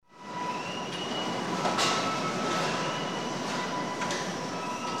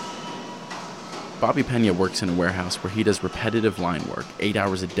Bobby Pena works in a warehouse where he does repetitive line work, 8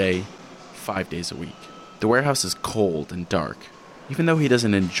 hours a day, 5 days a week. The warehouse is cold and dark. Even though he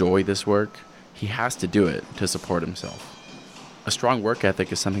doesn't enjoy this work, he has to do it to support himself. A strong work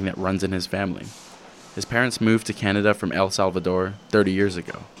ethic is something that runs in his family. His parents moved to Canada from El Salvador 30 years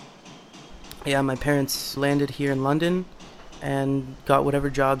ago. Yeah, my parents landed here in London and got whatever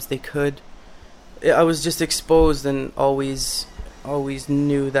jobs they could. I was just exposed and always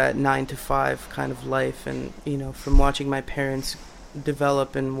knew that 9 to 5 kind of life, and from watching my parents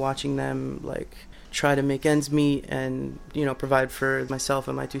develop and watching them try to make ends meet and provide for myself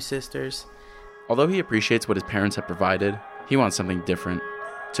and my 2 sisters. Although he appreciates what his parents have provided, he wants something different,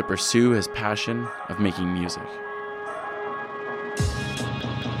 to pursue his passion of making music.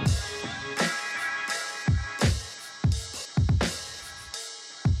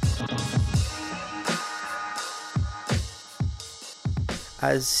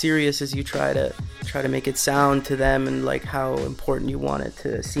 As serious as you try to make it sound to them, and how important you want it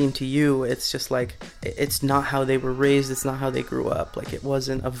to seem to you, it's just it's not how they were raised, it's not how they grew up. It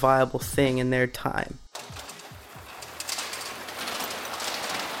wasn't a viable thing in their time.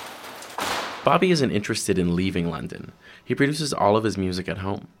 Bobby isn't interested in leaving London. He produces all of his music at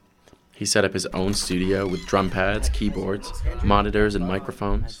home. He set up his own studio with drum pads, keyboards, monitors, and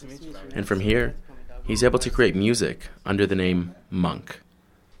microphones. And from here, he's able to create music under the name Monk.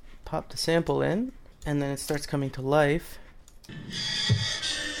 Pop the sample in, and then it starts coming to life. And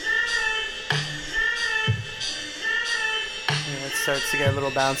it starts to get a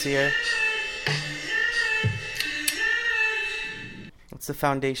little bouncier. That's the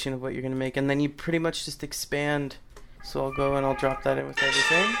foundation of what you're going to make, and then you pretty much just expand. So I'll go and I'll drop that in with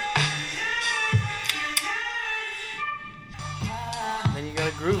everything. And then you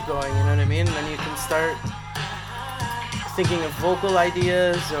got a groove going, you know what I mean? And then you can start thinking of vocal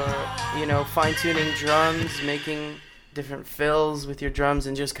ideas, or fine-tuning drums, making different fills with your drums,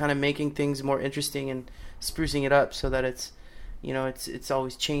 and just kind of making things more interesting and sprucing it up so that it's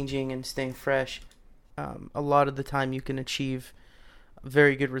always changing and staying fresh. A lot of the time you can achieve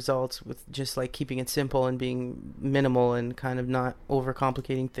very good results with just keeping it simple and being minimal and kind of not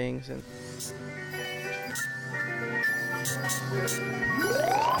overcomplicating things. And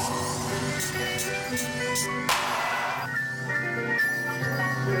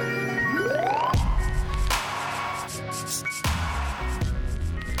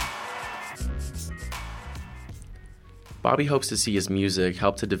Bobby hopes to see his music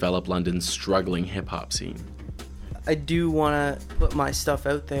help to develop London's struggling hip-hop scene. I do want to put my stuff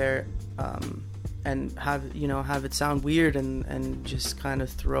out there and have it sound weird and just kind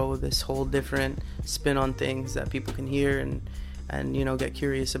of throw this whole different spin on things that people can hear and get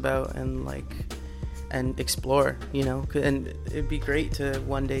curious about and explore, and it'd be great to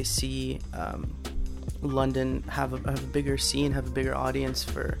one day see London have a bigger scene, have a bigger audience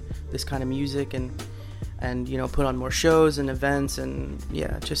for this kind of music, and put on more shows and events, and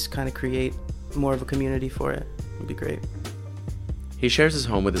just kind of create more of a community for it. It'd be great. He shares his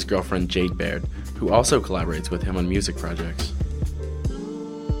home with his girlfriend Jade Baird, who also collaborates with him on music projects.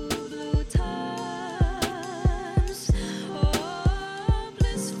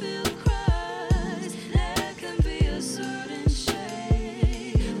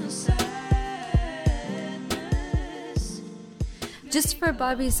 Just for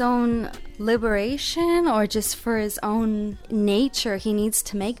Bobby's own liberation, or just for his own nature, he needs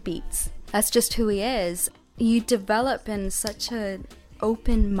to make beats. That's just who he is. You develop in such an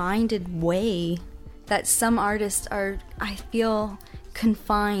open-minded way that some artists are, I feel,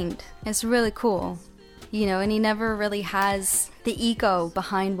 confined. It's really cool, and he never really has the ego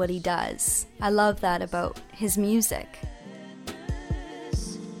behind what he does. I love that about his music.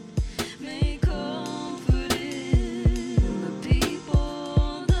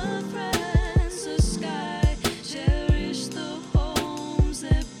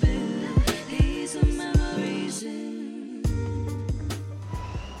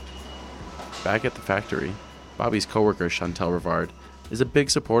 Back at the factory, Bobby's coworker Chantel Rivard is a big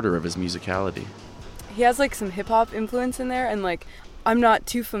supporter of his musicality. He has some hip-hop influence in there, and I'm not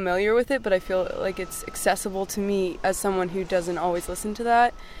too familiar with it, but I feel like it's accessible to me as someone who doesn't always listen to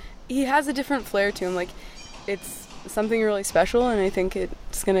that. He has a different flair to him, it's something really special, and I think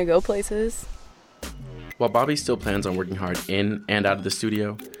it's gonna go places. While Bobby still plans on working hard in and out of the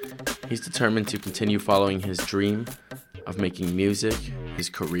studio, he's determined to continue following his dream of making music his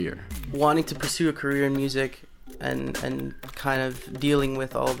career. Wanting to pursue a career in music and kind of dealing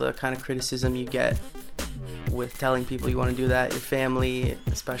with all the kind of criticism you get with telling people you want to do that, your family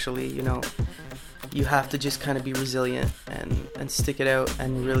especially, you have to just kind of be resilient and stick it out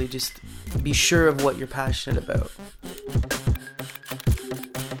and really just be sure of what you're passionate about.